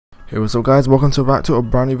Hey, what's up guys, welcome back to a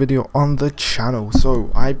brand new video on the channel. So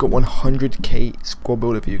I've got 100k squad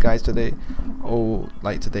builder for you guys today, so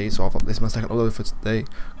I've got this is my second upload for today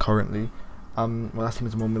currently. My last team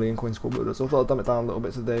is a 1 million coin squad builder, so I thought I'd dumb it down a little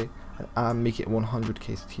bit today and make it a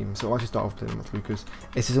 100k team. So I'll actually start off playing with Lucas.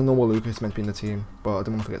 This is a normal Lucas meant to be in the team, but I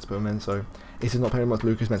didn't want to forget to put him in, so this is not playing much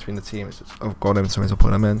Lucas meant to be in the team. It's just, I've got him, so I'm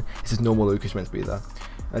putting him in. This is normal Lucas meant to be there.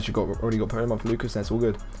 Already got put him up Lucas, and it's all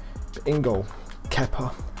good. But in goal,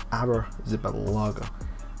 Kepa Arrizabalaga.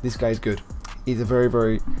 This guy's good. He's a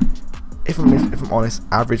very, if I'm honest,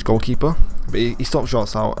 average goalkeeper. But he stops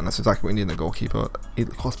shots out, and that's exactly what we need in a goalkeeper. It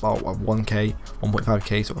costs about 1k,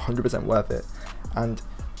 1.5k, so 100% worth it. And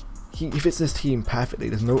he fits this team perfectly.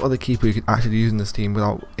 There's no other keeper you could actually use in this team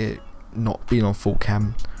without it not being on full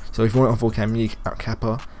chem. So if you want it on full chem, you need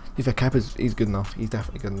Kepa. If he's good enough, he's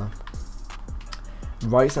definitely good enough.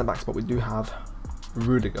 Right centre back spot, we do have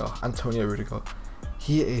Antonio Rudiger.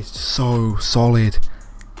 He is so solid.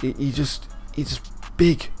 He's just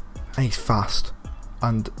big and he's fast,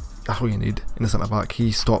 and that's what you need in a centre back.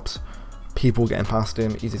 He stops people getting past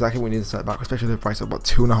him. He's exactly what you need in a centre back, especially the price of about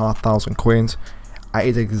 2,500 coins. That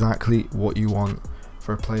is exactly what you want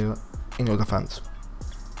for a player in your defence.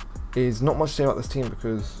 There's not much to say about this team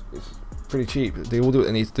because it's pretty cheap. They all do what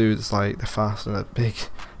they need to do. It's like they're fast and they're big.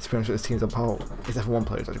 It's pretty much what this team's about. Except for one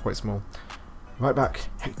player, it's actually quite small. Right back,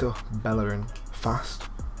 Hector Bellerin. Fast.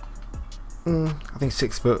 I think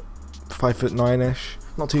 6 foot, 5'9"-ish.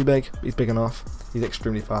 Not too big, but he's big enough. He's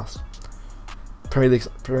extremely fast. Premier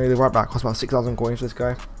League right back costs about 6,000 coins for this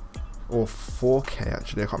guy, or 4k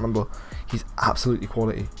actually. I can't remember. He's absolutely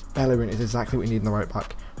quality. Bellerin is exactly what you need in the right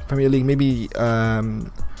back. Premier League, maybe. I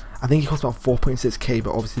think he costs about 4.6k, but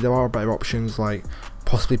obviously there are better options like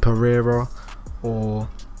possibly Pereira or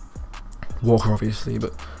Walker, obviously.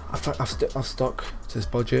 But I've stuck to this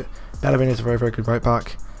budget. Bellerin is a very good right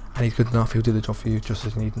back, and he's good enough. He'll do the job for you just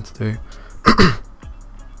as you need him to do.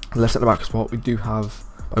 Left centre back spot, we do have.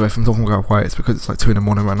 By the way, if I'm talking about quiet, it's because it's like 2 in the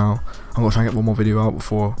morning right now. I'm gonna try and get one more video out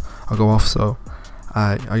before I go off. So,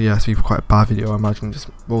 yeah, it's been quite a bad video. I imagine just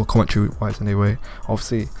commentary wise anyway.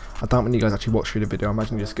 Obviously, I doubt when you guys actually watch through the video. I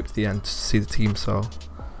imagine you just skip to the end to see the team. So,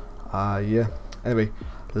 yeah. Anyway,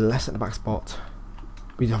 left centre back spot,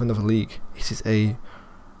 we do have another league. This is a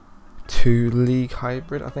 2-league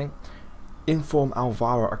hybrid, I think. Inform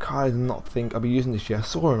Alvaro, a card I did not think I'd be using this year. I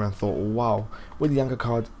saw him and thought, wow, with the Yanker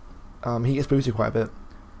card, he gets boosted quite a bit.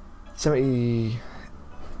 70,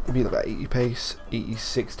 maybe about 80 pace,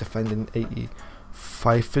 86 defending,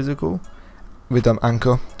 85 physical. With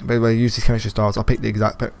Anchor, by the way, I use these chemistry styles. I'll pick the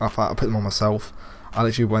exact pick. I'll put them on myself. I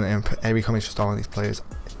literally went in and put every chemistry style on these players.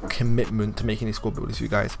 Commitment to making these squad builders for you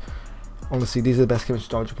guys. Honestly, these are the best chemistry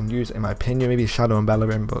styles you can use in my opinion. Maybe Shadow and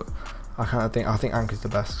Bellerin, but I think Anchor's the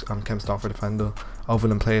best chem style for a defender. Other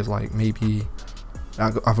than players like maybe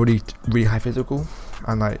I've already really high physical,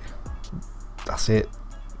 and like that's it.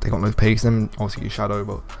 They got no pace. Then obviously use Shadow,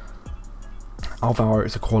 but Alvaro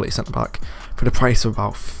is a quality centre back for the price of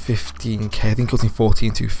about 15k. I think costing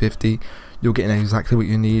 14,250. You're getting exactly what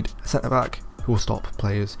you need. A centre back who will stop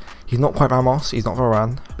players. He's not quite Ramos. He's not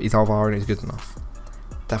Varane, but he's Alvaro and he's good enough.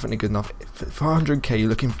 Definitely good enough. For 100k, you're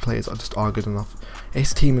looking for players that just are good enough.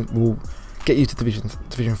 This team will get you to Division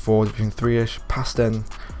 4, Division 3-ish. Past then,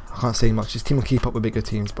 I can't say much. This team will keep up with bigger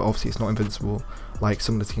teams, but obviously it's not invincible like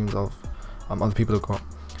some of the teams of other people have got.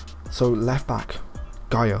 So left back,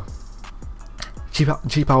 Gaia.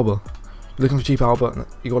 Cheap Alba. You're looking for cheap Alba,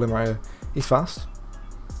 you got him right here. He's fast.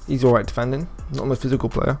 He's alright defending. Not a physical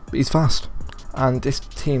player, but he's fast. And this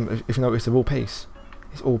team, if you notice, they're all pace.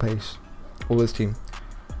 It's all pace. All this team.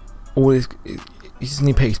 You just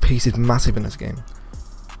need pace. Pace is massive in this game.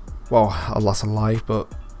 Well, that's a lie, but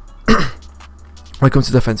when it comes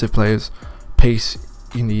to defensive players, pace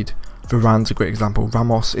you need. Varane's a great example.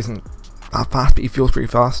 Ramos isn't that fast, but he feels pretty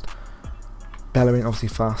fast. Bellerin obviously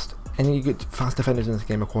fast. Any good fast defenders in this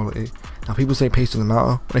game are quality. Now people say pace doesn't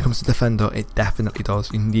matter. When it comes to defender, it definitely does.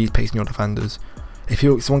 You need pace in your defenders. If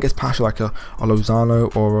someone gets past you like a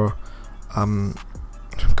Lozano or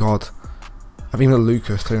God. I've even got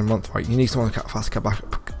Lucas clearing a month, right? You need someone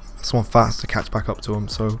fast to catch back up to him.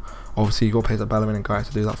 So obviously you got players like Bellerin and Gaia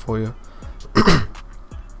to do that for you.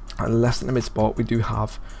 Left in the mid spot, we do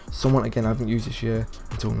have someone again I haven't used this year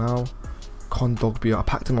until now. Kondogbia. I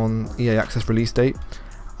packed him on EA Access release date,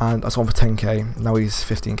 and I saw him for 10k. Now he's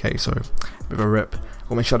 15k, so a bit of a rip.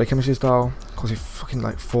 Got my Shadow chemistry style, cause he fucking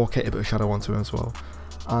like 4k, a bit of Shadow onto him as well,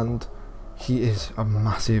 and he is a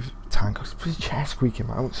massive tank. His chair squeaking,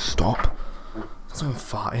 man. I won't stop. That's not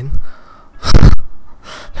farting.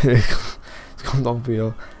 It's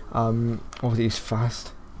Kondogbia. Obviously he's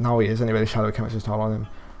fast. Now he is anyway. The Shadow chemistry style on him.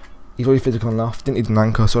 He's already physical enough, didn't need an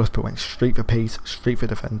anchor, so I went straight for pace, straight for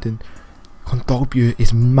defending. Kondogbia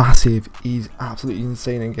is massive, he's absolutely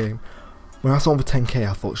insane in game. When I saw him for 10k,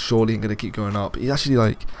 I thought surely he's going to keep going up. He's actually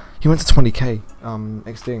like, he went to 20k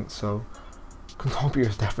extinct, so Kondogbia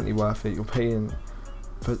is definitely worth it. You're paying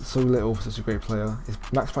for so little for such a great player. His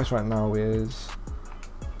max price right now is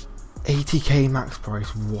 80k max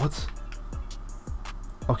price. What?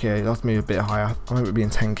 Okay, that's maybe a bit higher. I remember it being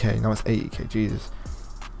 10k, now it's 80k, Jesus.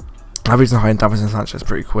 Average and high in Davinson Sanchez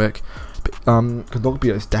pretty quick. But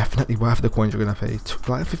Kondogbia is definitely worth the coins you're going to pay.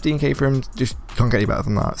 Like 15k for him, just you can't get any better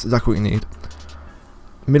than that. It's exactly what you need.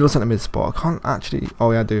 Middle centre mid spot, I can't actually,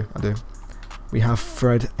 oh yeah I do. We have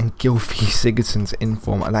Fred and Gylfi Sigurdsson's in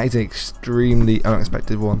form, and that is an extremely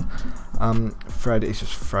unexpected one. Fred is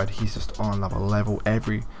just Fred, he's just on another level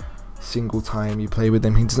every single time you play with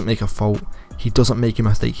him. He doesn't make a fault, he doesn't make a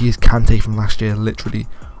mistake. He is Kante from last year, literally,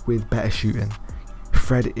 with better shooting.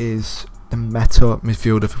 Fred is the meta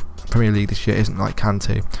midfielder for Premier League this year, isn't like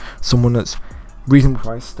Kante. Someone that's reasonable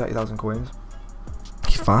price, 30,000 coins.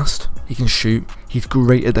 He's fast, he can shoot, he's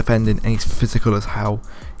great at defending, and he's physical as hell.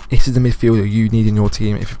 This is the midfielder you need in your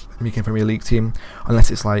team if you're making a Premier League team, unless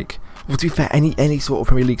it's like, well, to be fair, any sort of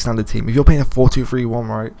Premier League standard team. If you're playing a 4-2-3-1,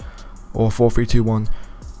 right, or 4-3-2-1,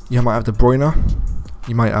 you might have De Bruyne,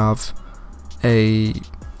 you might have a,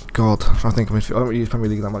 God, I'm trying to think of midfield. I don't really use Premier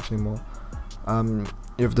League that much anymore.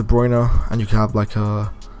 You have De Bruyne, and you can have like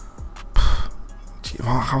a,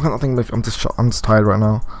 how can I think of, I'm just tired right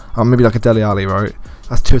now. Maybe like a Dele Alli, right?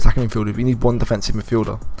 That's 2 attacking midfielders. You need 1 defensive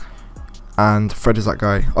midfielder, and Fred is that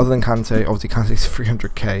guy. Other than Kante, obviously Kante is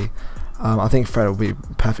 300k. I think Fred will be a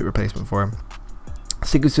perfect replacement for him.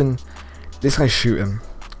 Sigurdsson, this guy's shooting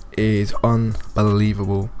is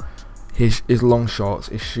unbelievable. His long shots,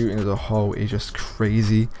 his shooting as a whole is just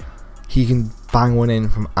crazy. He can bang one in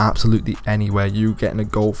from absolutely anywhere. You're getting a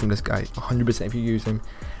goal from this guy 100% if you use him.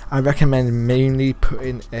 I recommend mainly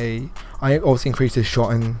putting I obviously increase his shot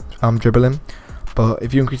and dribbling, but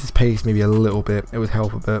if you increase his pace maybe a little bit, it would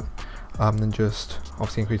help a bit. Than just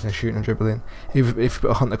obviously increasing his shooting and dribbling. If you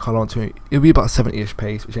put a Hunter colour onto him, it'll be about 70ish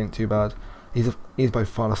pace, which ain't too bad. He's by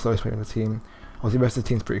far the slowest player in the team. Obviously the rest of the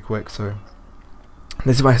team's pretty quick, so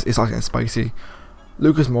this is why it's like getting spicy.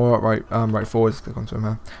 Lucas Moura right forward, just click onto him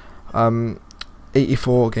here.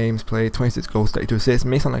 84 games played, 26 goals, 32 assists. It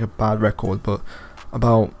may sound like a bad record, but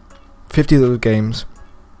about 50 of those games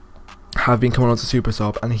have been coming on to Super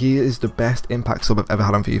Sub, and he is the best impact sub I've ever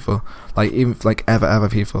had on FIFA. Like even like ever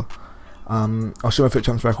FIFA. I'll show my FUT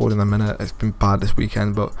Champs record in a minute. It's been bad this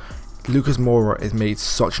weekend, but Lucas Moura has made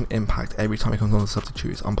such an impact every time he comes on the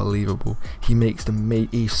substitute. It's unbelievable. He makes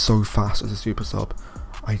he's so fast as a super sub.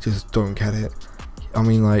 I just don't get it. I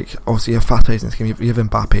mean, like, obviously you have fast players in this game. You have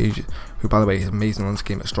Mbappe, who by the way is amazing on this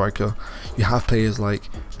game at striker. You have players like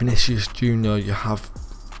Vinicius Jr. You have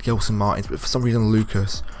Gelson Martins, but for some reason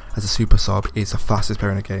Lucas as a super sub is the fastest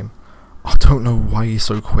player in the game. I don't know why he's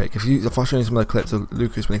so quick. If I show you some of the clips of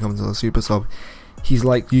Lucas when he comes as a super sub, he's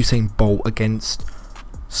like Usain Bolt against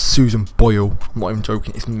Susan Boyle. I'm not even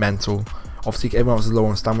joking, it's mental. Obviously everyone else is low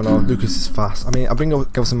on stamina. Lucas is fast. I mean, I bring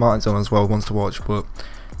Gelson Martins on as well, ones to watch, but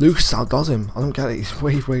Lucas outdoes him. I don't get it. He's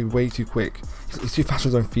way too quick. He's too fast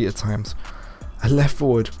with his own feet at times. A left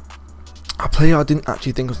forward, a player I didn't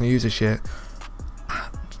actually think I was going to use this year,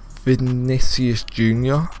 Vinicius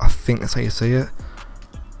Jr. I think that's how you say it.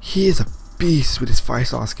 He is a beast with his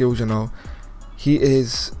 5-star skills, you know. He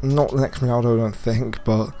is not the next Ronaldo, I don't think,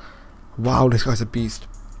 but wow, this guy's a beast.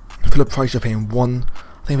 For the price you're paying, I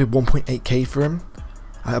think I paid 1.8k for him.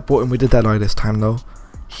 I bought him with the deadline this time though.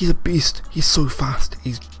 He's a beast. He's so fast.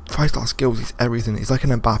 He's 5-star skills. He's everything. He's like an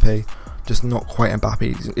Mbappe, just not quite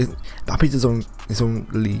Mbappe. Mbappe's his own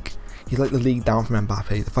league. He's like the league down from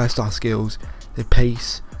Mbappe. The 5-star skills, the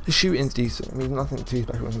pace, the shooting's decent. I mean, nothing too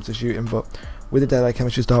special when it comes to shooting, but with the deadline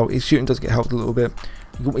chemistry style, his shooting does get helped a little bit.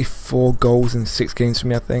 He got me 4 goals in 6 games for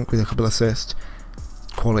me, I think, with a couple of assists.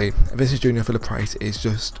 Quality. Vinicius Jr. for the price is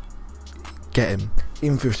just get him.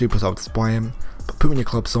 Even for a super sub, just buy him. But put him in your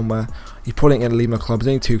club somewhere. You're probably not going to leave my club. It's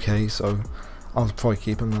only 2k, so I'll probably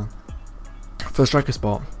keep him there. For the striker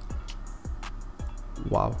spot,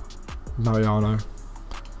 wow, Mariano.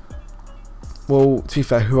 Well, to be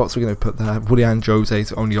fair, who else are we going to put there? Willian Jose is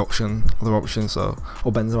the only other option, so,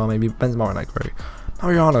 or Benzema maybe. Benzema ain't that great.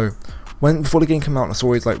 Mariano, before the game came out, I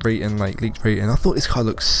saw his like rating, like leaked rating. I thought this guy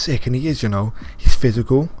looks sick, and he is. You know, he's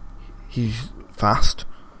physical, he's fast,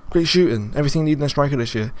 great shooting, everything you need in a striker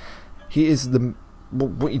this year. He is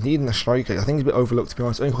what you need in a striker. I think he's a bit overlooked, to be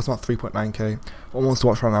honest. It only costs about 3.9k. Almost to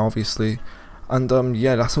watch right now, obviously. And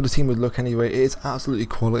yeah, that's how the team would look anyway. It is absolutely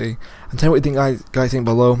quality. And tell me what you think, guys think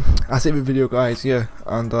below. That's it for the video, guys. Yeah,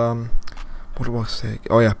 and what do I say?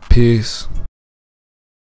 Oh yeah, peace.